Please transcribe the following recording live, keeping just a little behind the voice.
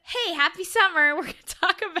hey, happy summer. We're going to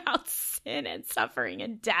talk about sin and suffering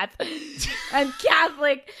and death and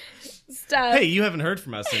Catholic stuff. Hey, you haven't heard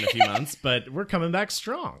from us in a few months, but we're coming back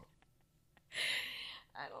strong.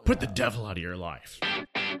 I don't know. Put the devil out of your life.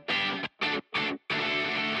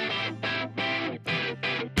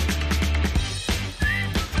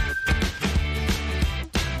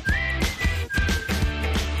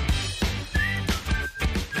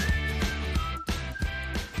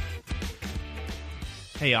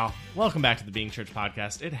 Hey, y'all. Welcome back to the Being Church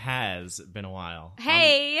podcast. It has been a while.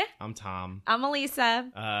 Hey. I'm Tom. I'm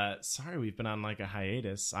Alissa. Sorry we've been on like a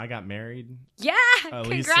hiatus. I got married. Yeah. Alissa,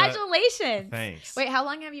 Congratulations. Thanks. Wait, how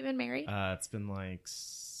long have you been married? It's been like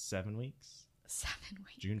 7 weeks. 7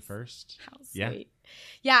 weeks. June 1st. How Yeah. sweet.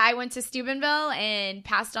 Yeah, I went to Steubenville and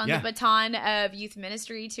passed on the baton of youth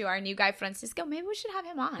ministry to our new guy, Francisco. Maybe we should have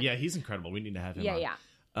him on. Yeah, he's incredible. We need to have him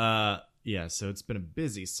on. Yeah, so it's been a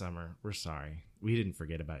busy summer. We're sorry. We didn't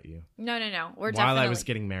forget about you. No. We're While definitely... I was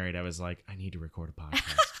getting married, I was like, I need to record a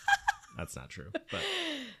podcast. That's not true.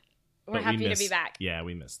 We're happy to be back. Yeah,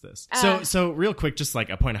 we missed this. So real quick, just like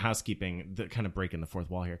a point of housekeeping, kind of breaking the fourth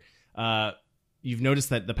wall here. You've noticed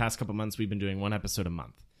that the past couple months we've been doing one episode a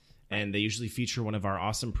month. And they usually feature one of our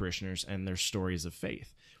awesome parishioners and their stories of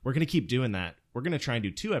faith. We're going to keep doing that. We're going to try and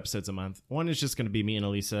do 2 episodes a month. One is just going to be me and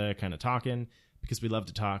Alissa kind of talking because we love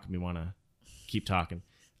to talk and we want to keep talking.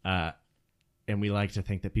 And we like to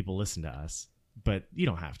think that people listen to us, but you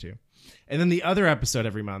don't have to. And then the other episode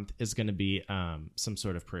every month is going to be some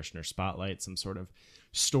sort of parishioner spotlight, some sort of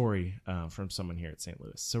story from someone here at St.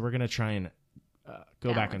 Louis. So we're going to try and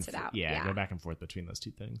go back and go back and forth between those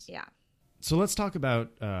 2 things. Yeah. So let's talk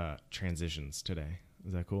about transitions today.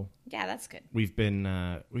 Is that cool? Yeah, that's good. We've been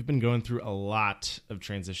going through a lot of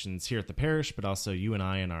transitions here at the parish, but also you and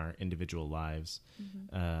I in our individual lives.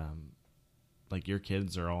 Mm-hmm. Like your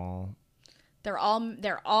kids are all... They're all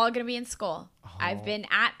going to be in school. Oh. I've been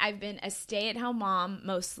a stay-at-home mom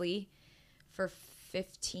mostly for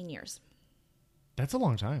 15 years. That's a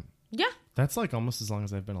long time. Yeah. That's like almost as long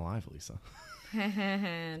as I've been alive, Alissa.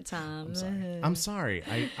 Tom. I'm sorry.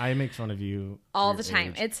 I make fun of you all the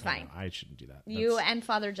time. It's fine. I shouldn't do that. You and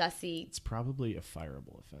Father Jesse. It's probably a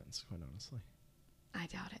fireable offense, quite honestly. I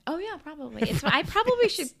doubt it. Oh yeah, probably. I probably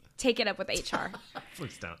should take it up with HR.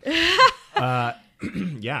 Please don't.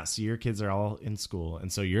 Yeah. So your kids are all in school, and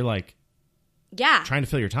so you're like, trying to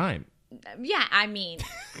fill your time. Yeah, I mean,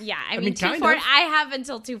 I mean, I have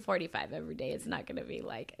until 2:45 every day. It's not going to be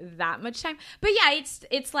like that much time, but yeah,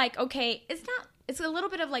 it's like okay, it's a little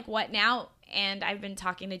bit of like what now, and I've been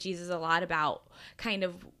talking to Jesus a lot about kind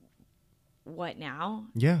of what now.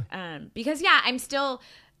 Yeah. Because I'm still.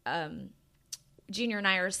 Junior and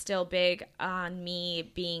I are still big on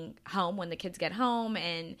me being home when the kids get home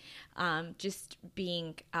and just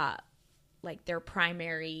being like their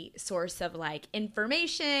primary source of like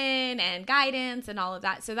information and guidance and all of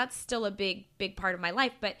that. So that's still a big part of my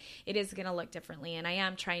life, but it is going to look differently. And I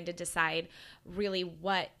am trying to decide really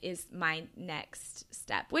what is my next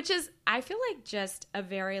step, which is, I feel like just a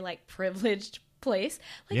very like privileged place.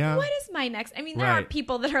 Like, what is my next? I mean, there are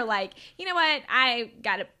people that are like, you know what? I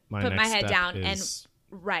got to put my head down and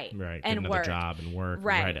and work. Job and work.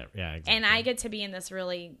 Right. Yeah, exactly. And I get to be in this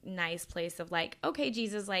really nice place of like, okay,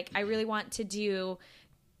 Jesus, like I really want to do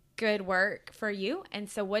good work for you. And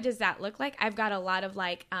so what does that look like? I've got a lot of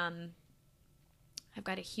like, I've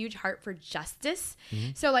got a huge heart for justice. Mm-hmm.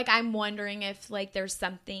 So like, I'm wondering if like there's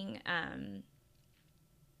something,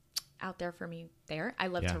 out there for me there. I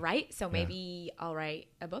love to write, so maybe I'll write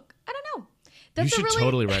a book. I don't know. You should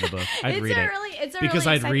totally write a book. I'd read it. Because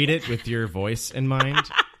I'd read it with your voice in mind.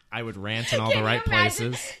 I would rant in all the right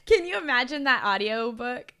places. Can you imagine that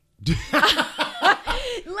audiobook? Maybe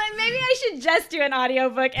I should just do an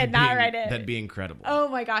audiobook and not write it. That'd be incredible. Oh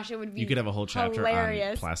my gosh, it would be. You could have a whole chapter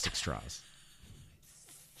hilarious. on plastic straws.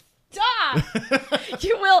 Stop!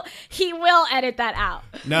 He will edit that out.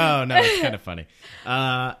 No, it's kind of funny.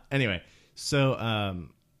 Anyway, so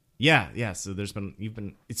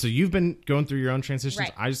so you've been going through your own transitions.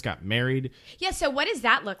 Right. I just got married. Yeah, so what does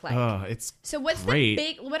that look like? What's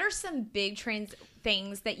great. What are some big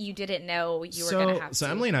things that you didn't know you were going to have? So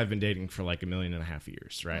Emily and I have been dating for like 1.5 million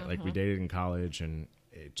years, right? Like we dated in college and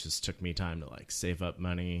it just took me time to like save up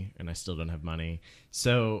money and I still don't have money.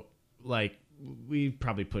 So like we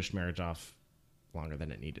probably pushed marriage off longer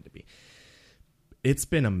than it needed to be. It's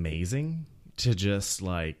been amazing to just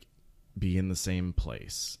like be in the same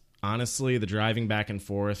place. Honestly, the driving back and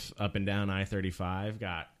forth up and down I-35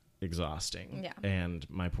 got exhausting. Yeah. And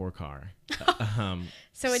my poor car.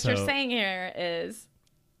 So what you're saying here is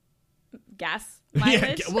gas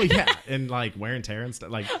mileage. Well, yeah, and like wear and tear and stuff.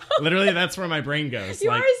 Like literally, that's where my brain goes. You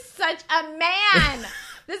like, are such a man.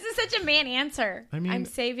 This is such a man answer. I mean, I'm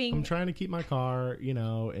saving. I'm trying to keep my car,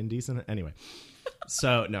 in decent. Anyway,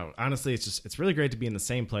 so no, honestly, it's really great to be in the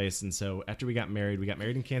same place. And so after we got married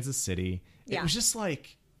in Kansas City. Yeah. It was just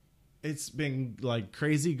like, it's been like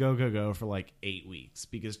crazy go for like 8 weeks,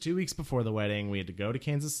 because 2 weeks before the wedding, we had to go to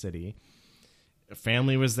Kansas City.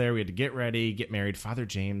 Family was there. We had to get ready, get married. Father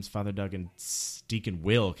James, Father Doug, and Deacon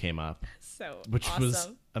Will came up, which awesome. was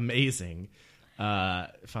amazing.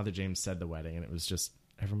 Father James said the wedding, and it was just,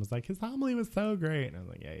 everyone was like, his homily was so great. And I was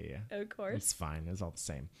like, yeah. Of course. It's fine. It's all the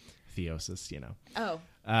same. Theosis, Oh.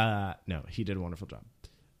 No, he did a wonderful job.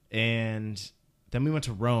 And then we went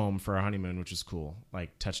to Rome for our honeymoon, which was cool.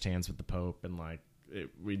 Like, touched hands with the Pope, and like,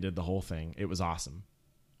 we did the whole thing. It was awesome.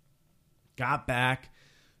 Got back,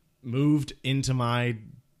 moved into my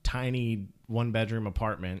tiny 1-bedroom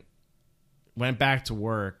apartment, went back to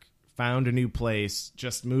work, found a new place,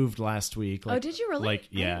 just moved last week. Like, oh, did you really? Like,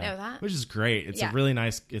 yeah. I didn't know that. Which is great. It's a really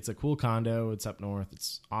nice, it's a cool condo. It's up north.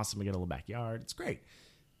 It's awesome. We get a little backyard. It's great.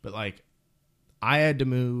 But like, I had to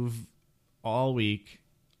move all week,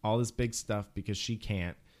 all this big stuff, because she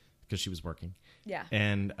can't, because she was working. Yeah.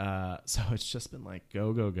 And so it's just been like,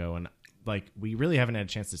 go. And like, we really haven't had a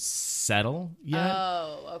chance to settle yet.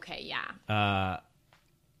 Oh, okay. Yeah.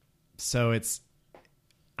 So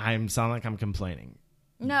I'm sound like I'm complaining.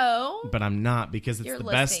 No. But I'm not, because it's You're the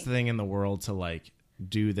listening. best thing in the world to like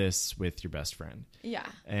do this with your best friend. Yeah.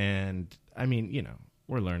 And I mean,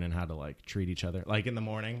 we're learning how to like treat each other. Like in the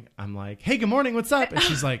morning, I'm like, hey, good morning, what's up? And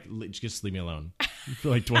she's like, just leave me alone for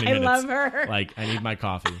like 20 minutes. I love her. Like, I need my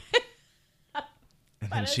coffee.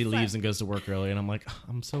 And then she leaves and goes to work early. And I'm like,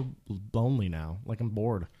 I'm so lonely now. Like, I'm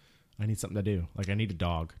bored. I need something to do. Like, I need a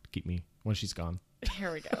dog to keep me when she's gone.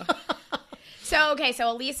 Here we go. So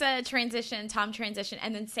Alissa transitioned, Tom transitioned,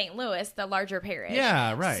 and then St. Louis, the larger parish.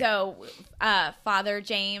 Yeah, right. So Father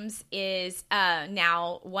James is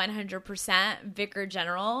now 100% Vicar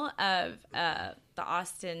General of the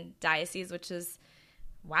Austin Diocese, which is,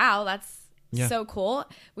 wow, that's so cool.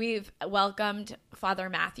 We've welcomed Father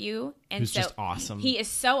Matthew. And who's just awesome. He is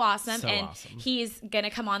so awesome. He's going to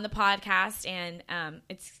come on the podcast, and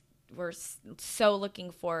we're so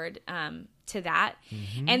looking forward to that.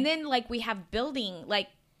 Mm-hmm. And then we have building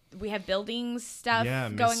stuff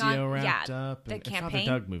going on. Wrapped up, the and campaign.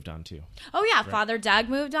 Father Doug moved on too. Oh yeah, right. Father Doug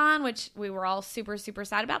moved on, which we were all super, super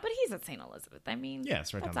sad about. But he's at St. Elizabeth. I mean,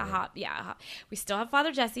 it's right that's down the road. We still have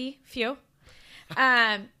Father Jesse. Few.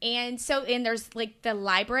 And there's the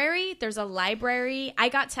library. There's a library. I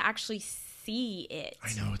got to actually see it.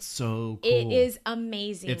 I know, it's so cool. It is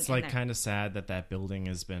amazing. It's kind of sad that building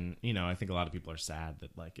has been, I think a lot of people are sad that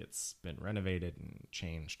it's been renovated and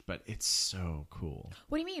changed, but it's so cool.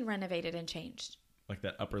 What do you mean renovated and changed? Like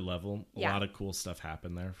that upper level, a lot of cool stuff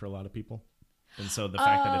happened there for a lot of people. And so the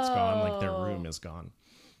fact that it's gone, their room is gone.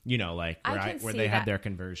 Where they had their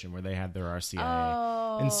conversion, where they had their RCIA.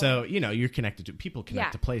 Oh. And so, you're connected to people,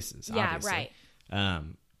 connect to places, obviously. Yeah, right.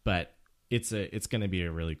 But it's going to be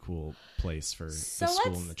a really cool place for the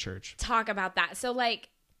school and the church. Talk about that. So that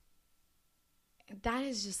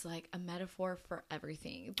is just a metaphor for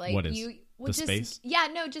everything. What is the space? Yeah,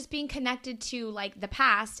 no, just being connected to the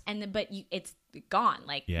past, it's gone.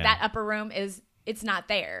 That upper room it's not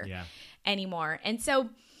there anymore. And so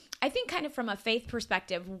I think kind of from a faith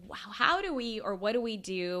perspective, how do we, or what do we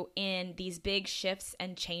do in these big shifts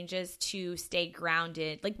and changes to stay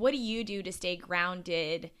grounded? What do you do to stay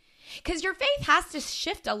grounded? Because your faith has to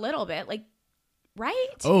shift a little bit, right?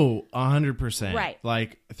 Oh, 100%.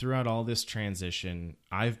 Right. Throughout all this transition,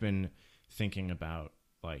 I've been thinking about,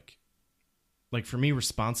 for me,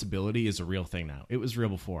 responsibility is a real thing now. It was real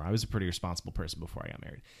before. I was a pretty responsible person before I got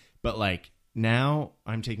married. But, now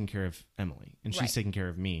I'm taking care of Emily, and she's taking care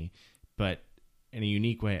of me. But in a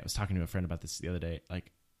unique way, I was talking to a friend about this the other day.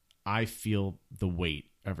 I feel the weight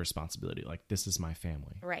of responsibility. This is my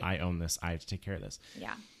family. Right. I own this. I have to take care of this.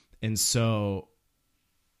 Yeah. And so,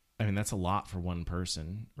 I mean, that's a lot for one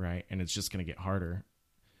person, right? And it's just going to get harder.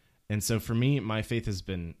 And so for me, my faith has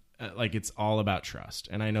been, it's all about trust.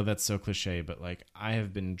 And I know that's so cliche, but I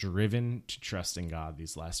have been driven to trust in God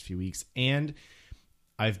these last few weeks. And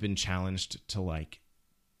I've been challenged to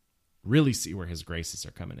really see where his graces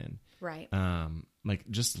are coming in. Right.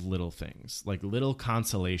 Just little things, little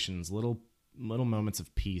consolations, little moments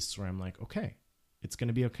of peace where I'm okay, it's going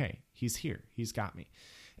to be okay. He's here. He's got me.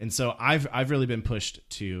 And so I've really been pushed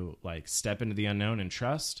to step into the unknown and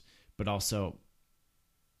trust, but also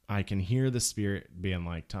I can hear the Spirit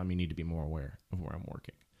being Tom, you need to be more aware of where I'm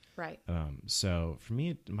working. Right. So for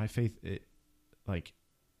me, my faith,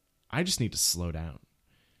 I just need to slow down.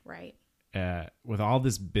 Right. With all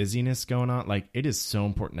this busyness going on, like, it is so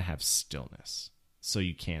important to have stillness so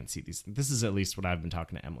you can see these things. This is at least what I've been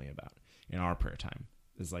talking to Emily about in our prayer time,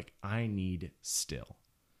 is like, I need still.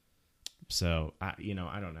 So I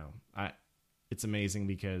don't know. It's amazing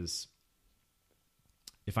because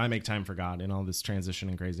if I make time for God in all this transition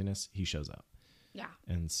and craziness, he shows up. Yeah.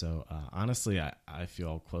 And so honestly, I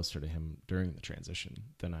feel closer to him during the transition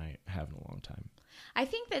than I have in a long time. I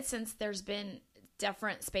think that since there's been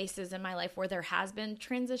different spaces in my life where there has been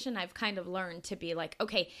transition, I've kind of learned to be like,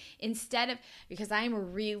 okay, instead of, because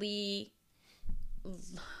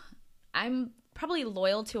I'm probably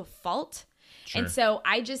loyal to a fault. Sure. And so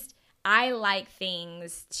I like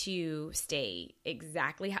things to stay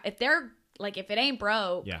exactly how, if it ain't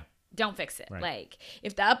broke, don't fix it. Right. Like,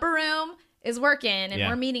 if the upper room is working and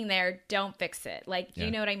we're meeting there, don't fix it. Like,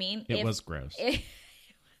 you know what I mean? It was gross.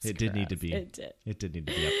 It did need to be. It did need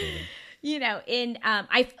to be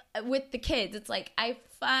updated. With the kids, it's like, I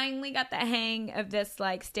finally got the hang of this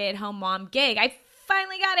like stay-at-home mom gig. I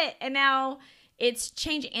finally got it, and now it's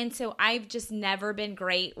changing. And so I've just never been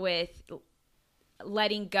great with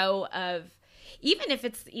letting go of, even if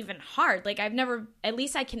it's even hard. Like, I've never, at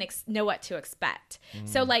least I can know what to expect.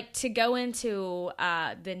 So like, to go into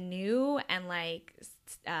the new and like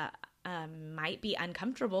might be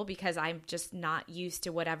uncomfortable because I'm just not used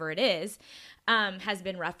to whatever it is, has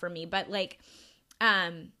been rough for me. But like,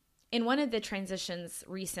 in one of the transitions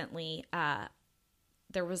recently,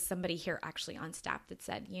 there was somebody here actually on staff that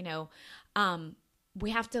said,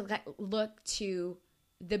 we have to look to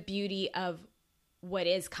the beauty of what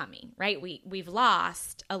is coming, right? We've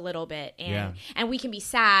lost a little bit, and we can be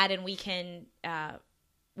sad, and we can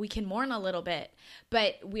mourn a little bit,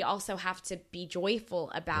 but we also have to be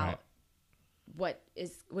joyful about what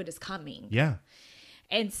is coming. Yeah.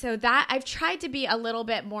 And so that I've tried to be a little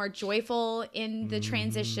bit more joyful in the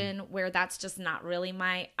transition, where that's just not really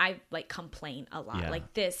I like complain a lot.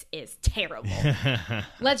 Like, this is terrible.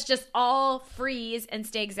 Let's just all freeze and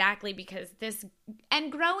stay exactly, because this,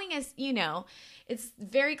 and growing is, it's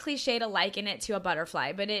very cliche to liken it to a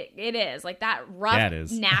butterfly, but it is like that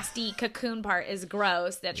rough, nasty cocoon part is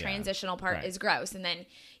gross. The transitional part is gross. And then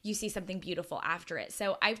you see something beautiful after it.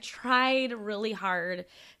 So I've tried really hard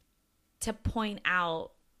to point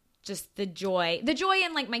out just the joy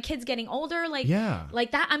in like my kids getting older, like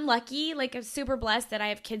that. I'm lucky, like I'm super blessed that I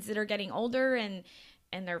have kids that are getting older and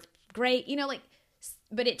they're great,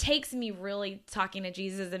 but it takes me really talking to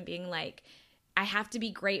Jesus and being like, I have to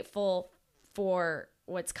be grateful for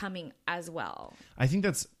what's coming as well. I think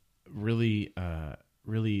that's really,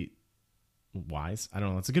 really wise. I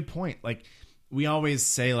don't know. It's a good point. Like, we always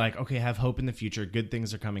say like, okay, have hope in the future. Good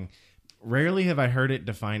things are coming. Rarely have I heard it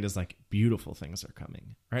defined as like beautiful things are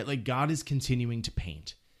coming, right? Like, God is continuing to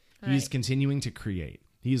paint. He's continuing to create.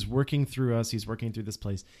 He is working through us. He's working through this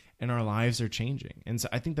place, and our lives are changing. And so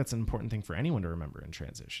I think that's an important thing for anyone to remember in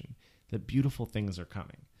transition, that beautiful things are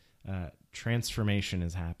coming. Transformation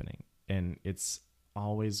is happening, and it's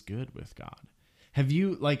always good with God. Have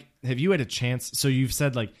you had a chance? So you've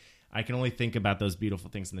said like, I can only think about those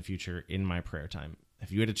beautiful things in the future in my prayer time.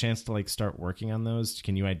 Have you had a chance to like start working on those?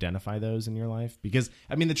 Can you identify those in your life? Because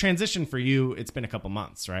I mean, the transition for you, it's been a couple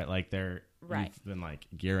months, right? Like you've been like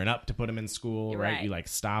gearing up to put them in school, right? You like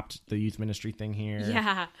stopped the youth ministry thing here.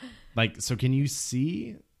 Yeah. Like, so can you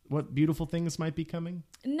see what beautiful things might be coming?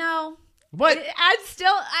 No. What? I'm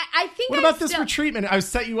still, I think. What about this retreatment? I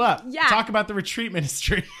set you up. Yeah. Talk about the retreat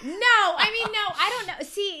ministry. No, I don't know.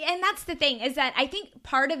 See, and that's the thing, is that I think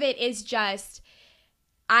part of it is just,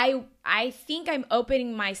 I think I'm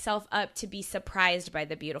opening myself up to be surprised by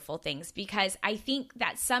the beautiful things, because I think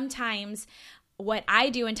that sometimes what I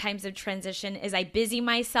do in times of transition is I busy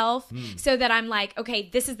myself so that I'm like, okay,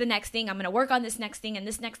 this is the next thing. I'm going to work on this next thing, and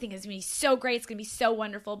this next thing is going to be so great. It's going to be so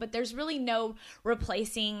wonderful. But there's really no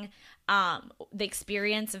replacing the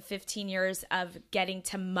experience of 15 years of getting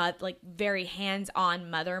to very hands-on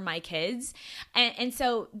mother my kids. And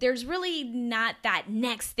so there's really not that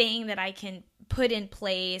next thing that I can put in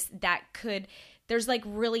place there's like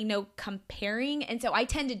really no comparing. And so I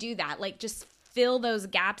tend to do that, like just fill those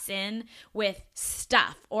gaps in with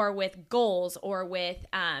stuff or with goals or with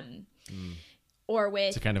to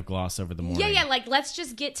kind of gloss over the morning. Yeah, like let's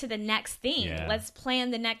just get to the next thing. Yeah. Let's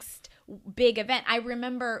plan the next big event. I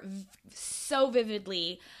remember so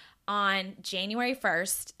vividly on January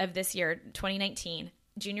 1st of this year, 2019,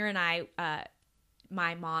 Junior and I,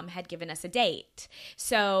 my mom had given us a date.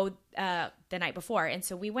 So the night before. And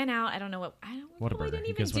so we went out. I don't know. We didn't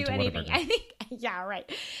even do anything. I think, yeah,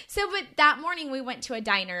 right. So, but that morning we went to a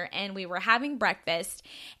diner and we were having breakfast,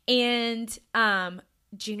 and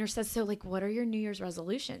Junior says, so like, what are your New Year's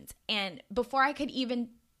resolutions? And before I could even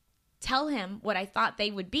tell him what I thought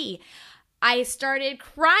they would be, I started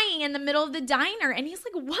crying in the middle of the diner, and he's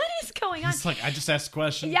like, what is going on? He's like, I just asked a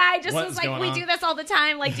question. Yeah, I just was like, we do this all the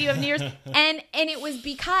time. Like, do you have New Year's? and it was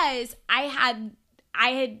because I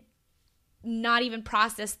had not even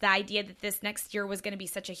processed the idea that this next year was going to be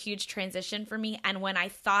such a huge transition for me. And when I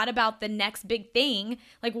thought about the next big thing,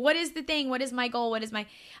 like, what is the thing? What is my goal?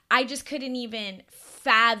 I just couldn't even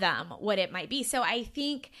fathom what it might be. So I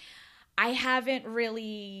think I haven't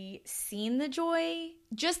really seen the joy.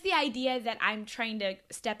 Just the idea that I'm trying to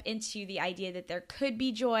step into the idea that there could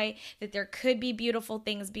be joy, that there could be beautiful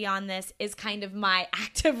things beyond this is kind of my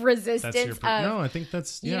active resistance. No, I think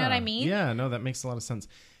that's, you know what I mean? Yeah, no, that makes a lot of sense.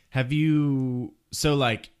 Have you, so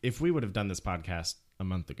like, if we would have done this podcast a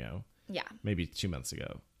month ago, yeah, maybe 2 months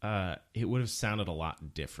ago, it would have sounded a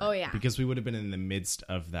lot different. Oh, yeah. Because we would have been in the midst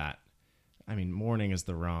of that. I mean, mourning is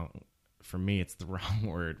for me, it's the wrong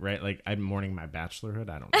word, right? Like, I'm mourning my bachelorhood.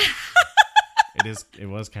 I don't know. It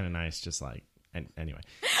was kind of nice, just like, anyway.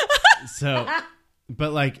 So,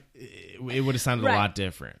 but like, it would have sounded a lot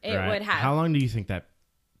different. It would have. How long do you think that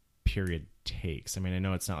period takes? I mean, I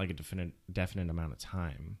know it's not like a definite amount of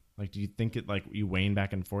time. Like, do you think it, like, you wane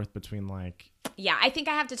back and forth between, like... Yeah, I think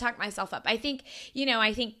I have to talk myself up. I think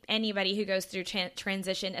anybody who goes through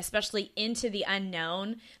transition, especially into the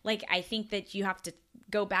unknown, like, I think that you have to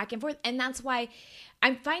go back and forth. And that's why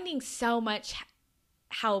I'm finding so much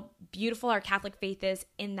how beautiful our Catholic faith is,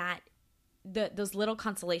 in that those little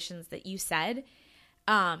consolations that you said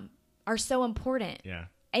are so important. Yeah.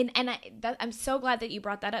 And I'm so glad that you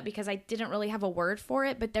brought that up, because I didn't really have a word for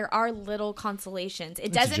it, but there are little consolations.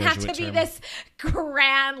 It doesn't have to be this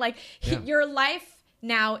grand, like, your life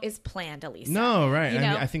now is planned, Alissa. No, right.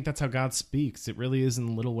 I think that's how God speaks. It really is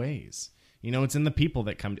in little ways. You know, it's in the people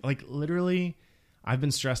that come. Like, literally, I've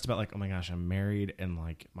been stressed about, like, oh my gosh, I'm married, and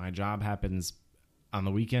like, my job happens on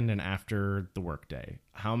the weekend and after the work day.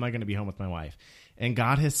 How am I going to be home with my wife? And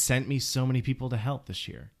God has sent me so many people to help this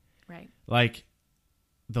year. Right. Like,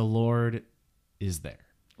 the Lord is there.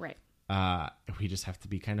 Right. We just have to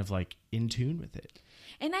be kind of like in tune with it.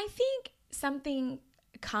 And I think something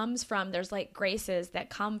comes from, there's like graces that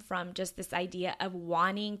come from just this idea of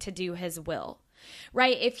wanting to do his will,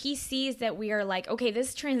 right? If he sees that we are like, okay,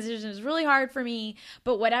 this transition is really hard for me,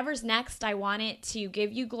 but whatever's next, I want it to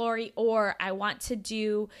give you glory, or I want to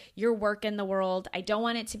do your work in the world. I don't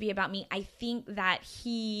want it to be about me. I think that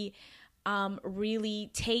he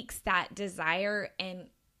really takes that desire and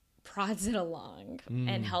prods it along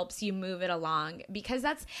and helps you move it along, because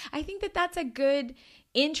I think that's a good,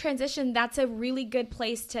 in transition, that's a really good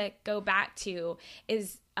place to go back to,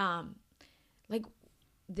 is like,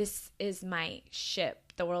 this is my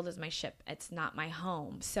ship. The world is my ship. It's not my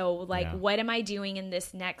home. So like, what am I doing in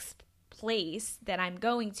this next place that I'm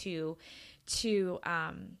going to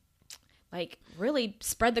like, really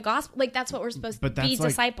spread the gospel? Like, that's what we're supposed to be,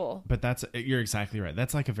 disciple. But you're exactly right.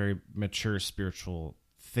 That's like a very mature spiritual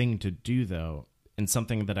thing to do, though, and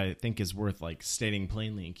something that I think is worth like stating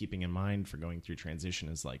plainly and keeping in mind for going through transition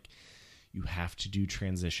is, like, you have to do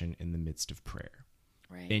transition in the midst of prayer.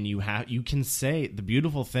 Right. And you can say, the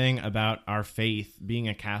beautiful thing about our faith, being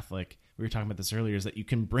a Catholic, we were talking about this earlier, is that you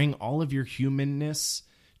can bring all of your humanness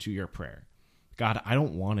to your prayer. God, I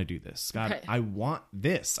don't want to do this. God, right. I want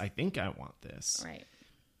this. I think I want this.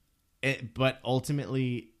 Right. But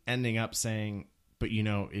ultimately ending up saying, but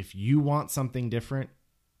if you want something different,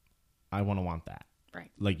 I want that.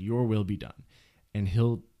 Right. Like, your will be done. And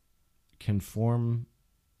he'll conform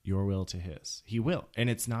your will to his. He will. And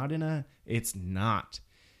it's not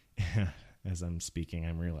as I'm speaking,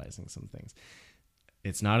 I'm realizing some things.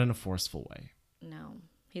 It's not in a forceful way. No.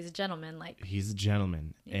 He's a gentleman. He's a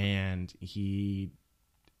gentleman. Yeah. And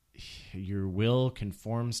your will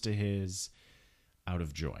conforms to his out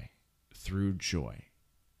of joy, through joy.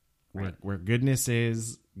 Right. Where goodness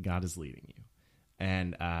is, God is leading you.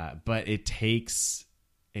 And but it takes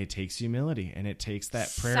humility, and it takes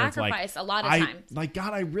that prayer sacrifice of, a lot of times. Like,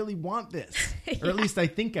 God, I really want this. Yeah. Or at least I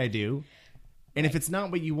think I do. And if it's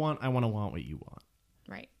not what you want, I want to want what you want.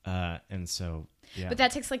 Right. And so, yeah. But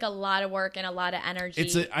that takes like a lot of work and a lot of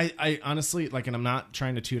energy. I honestly, like, and I'm not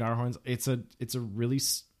trying to toot our horns. It's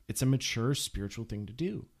a mature spiritual thing to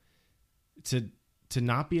do. To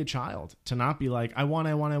not be a child, to not be like, I want,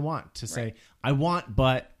 to say, right. I want,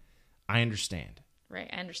 but I understand. Right.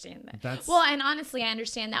 I understand that. Well, and honestly, I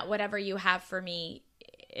understand that whatever you have for me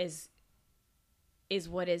is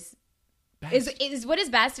what is best. Is what is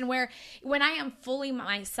best. And when I am fully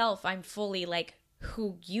myself, I'm fully like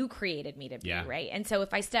who you created me to be. Yeah. Right. And so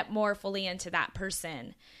if I step more fully into that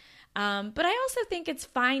person, But I also think it's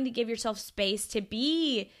fine to give yourself space to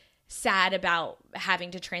be sad about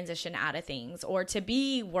having to transition out of things, or to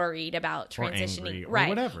be worried about transitioning, or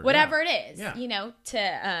angry, or whatever it is, Yeah. you know,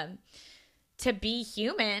 to be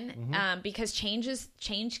human, because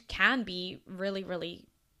change can be really, really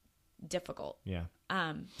difficult. Yeah.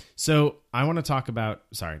 So I want to talk about,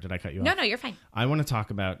 sorry, did I cut you off? No, you're fine. I want to talk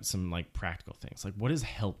about some like practical things. Like, what has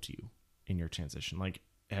helped you in your transition? Like,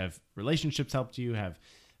 have relationships helped you?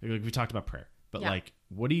 Like we talked about prayer, but like,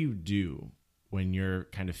 what do you do when you're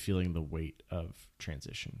kind of feeling the weight of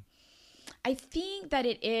transition? I think that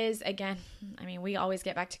it is, again, I mean, we always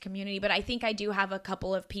get back to community, but I think I do have a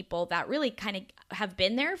couple of people that really kind of have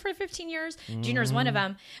been there for 15 years. Junior's one of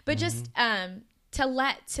them, but just,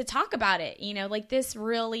 to talk about it, you know, like this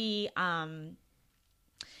really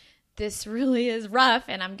is rough,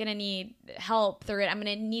 and I'm going to need help through it. I'm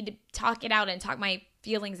going to need to talk it out and talk my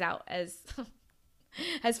feelings out, as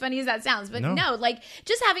funny as that sounds, but no, like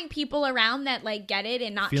just having people around that like get it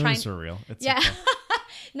and not feelings are real. It's okay.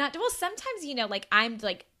 Well, sometimes, you know, like I'm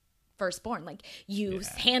like firstborn, like you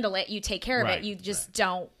handle it, you take care of it. You just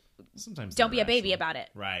don't be a baby about it.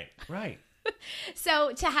 Right.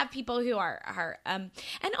 So to have people who are and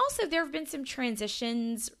also there have been some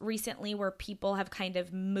transitions recently where people have kind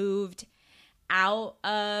of moved out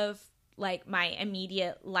of like my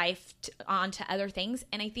immediate life onto other things.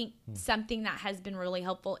 And I think something that has been really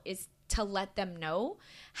helpful is to let them know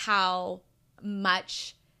how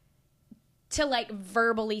much to like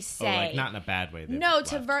verbally say, like not in a bad way.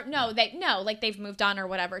 Like they've moved on or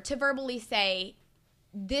whatever, to verbally say,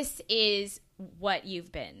 this is what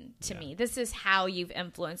you've been to me. This is how you've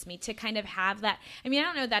influenced me, to kind of have that. I mean, I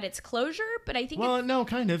don't know that it's closure, but I think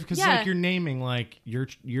kind of, because like you're naming like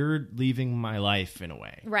you're leaving my life in a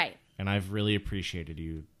way. Right. And I've really appreciated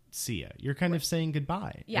you. See ya. You're kind of saying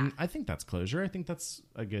goodbye. Yeah. And I think that's closure. I think that's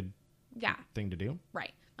a good thing to do.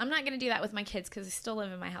 Right. I'm not going to do that with my kids because they still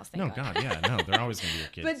live in my house. No, God, yeah. No, they're always going to be your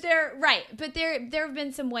kids. But they're right. But there have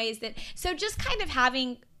been some ways that, so just kind of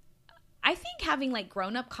having like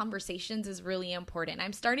grown-up conversations is really important.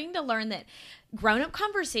 I'm starting to learn that grown-up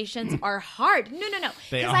conversations are hard. No.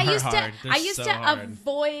 They are hard. I used to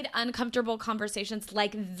avoid uncomfortable conversations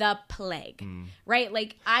like the plague, right?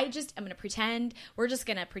 Like I'm going to pretend. We're just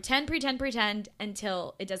going to pretend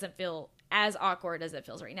until it doesn't feel as awkward as it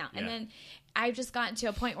feels right now. And then I've just gotten to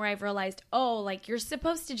a point where I've realized, like you're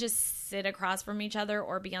supposed to just sit across from each other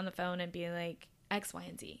or be on the phone and be like X, Y,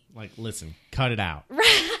 and Z. Like, listen, cut it out.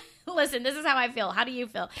 Right. Listen, this is how I feel. How do you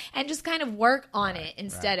feel? And just kind of work on it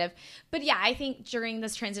instead of, but yeah, I think during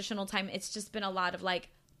this transitional time, it's just been a lot of like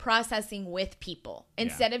processing with people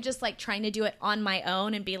instead of just like trying to do it on my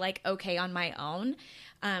own and be like, okay, on my own.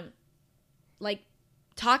 Like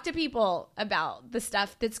talk to people about the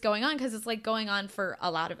stuff that's going on, because it's like going on for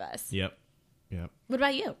a lot of us. Yep. What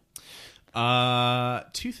about you?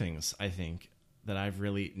 Two things, I think, that I've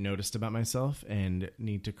really noticed about myself and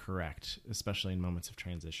need to correct, especially in moments of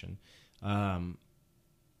transition.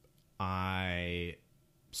 I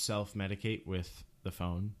self-medicate with the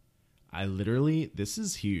phone. I literally, this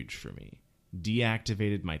is huge for me,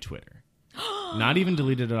 deactivated my Twitter. Not even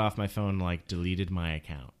deleted it off my phone, like deleted my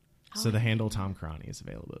account. So the handle Tom Crony is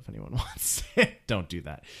available if anyone wants it. Don't do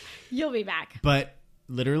that. You'll be back. But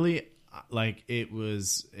literally, like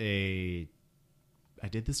I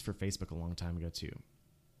did this for Facebook a long time ago too.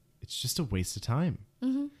 It's just a waste of time.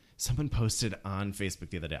 Mm-hmm. Someone posted on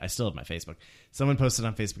Facebook the other day. I still have my Facebook. Someone posted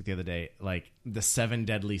on Facebook the other day, like the 7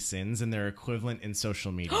 deadly sins and their equivalent in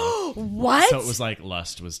social media. What? So it was like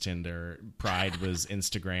lust was Tinder, pride was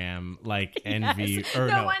Instagram, like envy. Yes.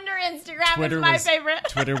 No wonder Instagram Twitter was my favorite.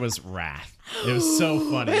 Twitter was wrath. It was so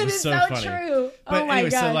funny. It was so funny. True. But my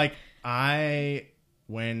anyway, God. so like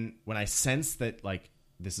when I sense that like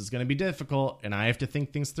this is going to be difficult and I have to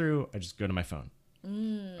think things through, I just go to my phone.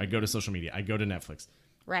 I go to social media. I go to Netflix.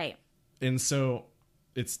 Right. And so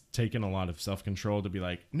it's taken a lot of self-control to be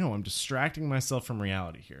like, no, I'm distracting myself from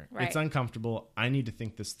reality here. Right. It's uncomfortable. I need to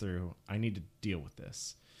think this through. I need to deal with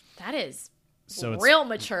this. That is real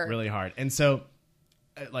mature. Really hard. And so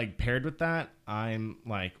like paired with that, I'm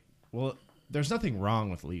like, well, there's nothing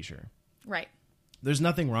wrong with leisure. Right. There's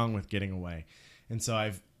nothing wrong with getting away. And so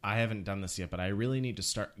I haven't done this yet, but I really need to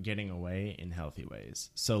start getting away in healthy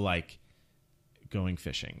ways. So like going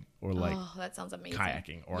fishing or like that sounds amazing.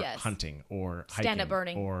 Kayaking or hunting or hiking stand-up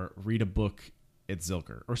birding or read a book at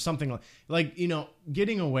Zilker or something like, you know,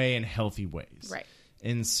 getting away in healthy ways. Right.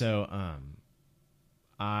 And so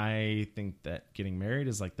I think that getting married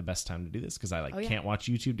is like the best time to do this because I can't watch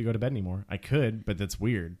YouTube to go to bed anymore. I could, but that's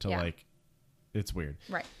weird to like, it's weird.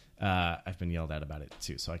 Right. I've been yelled at about it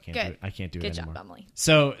too, so I can't do it. I can't do it anymore. Good job, Emily.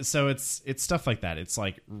 So it's stuff like that. It's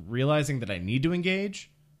like realizing that I need to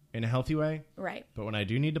engage in a healthy way, right? But when I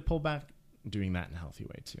do need to pull back, doing that in a healthy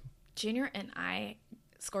way too. Junior and I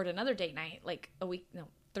scored another date night like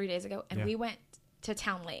 3 days ago, and we went to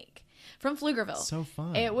Town Lake from Pflugerville. So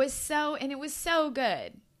fun. It was so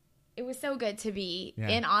good. It was so good to be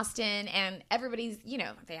in Austin, and everybody's,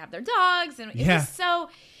 they have their dogs, and it was so.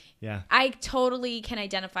 Yeah, I totally can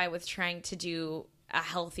identify with trying to do a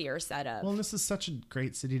healthier setup. Well, this is such a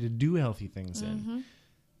great city to do healthy things in.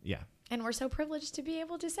 Yeah, and we're so privileged to be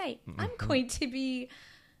able to say, I'm going to be.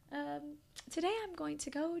 Today I'm going to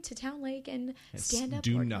go to Town Lake and stand up.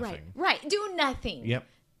 Do nothing. Right. Do nothing. Yep.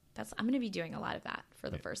 I'm going to be doing a lot of that for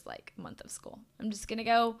the first month of school. I'm just going to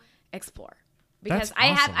go explore. Because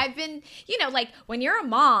I've been, when you're a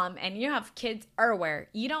mom and you have kids everywhere,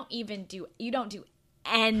 you don't do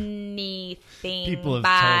anything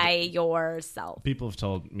by yourself. People have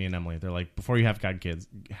told me and Emily, they're like, before you have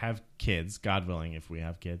kids, God willing, if we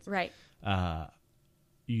have kids, right?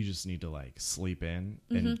 You just need to sleep in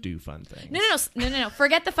and do fun things. No.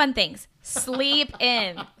 Forget the fun things. Sleep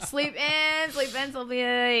in. It's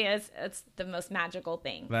the most magical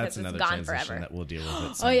thing. That's another it's gone transition forever. That we'll deal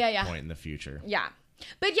with at some point in the future. Yeah.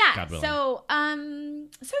 But I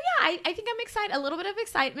think I'm excited. A little bit of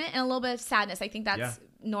excitement and a little bit of sadness. I think that's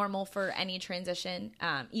normal for any transition,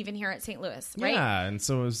 even here at St. Louis, right? Yeah, and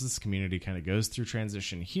so as this community kind of goes through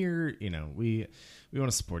transition here, we want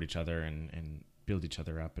to support each other and build each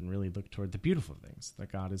other up and really look toward the beautiful things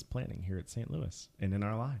that God is planning here at St. Louis and in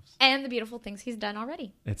our lives. And the beautiful things he's done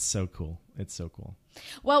already. It's so cool.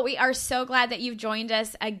 Well, we are so glad that you've joined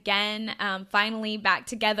us again, finally back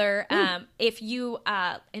together. If you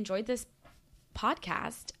enjoyed this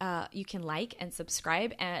podcast, you can like and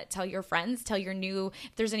subscribe and tell your friends, if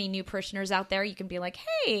there's any new parishioners out there, you can be like,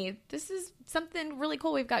 hey, this is something really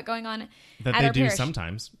cool we've got going on that at they our do parish.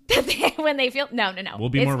 Sometimes when they feel no we'll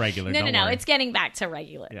be more regular. No, it's getting back to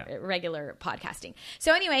regular podcasting.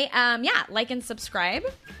 So anyway, like and subscribe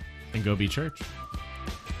and go be church.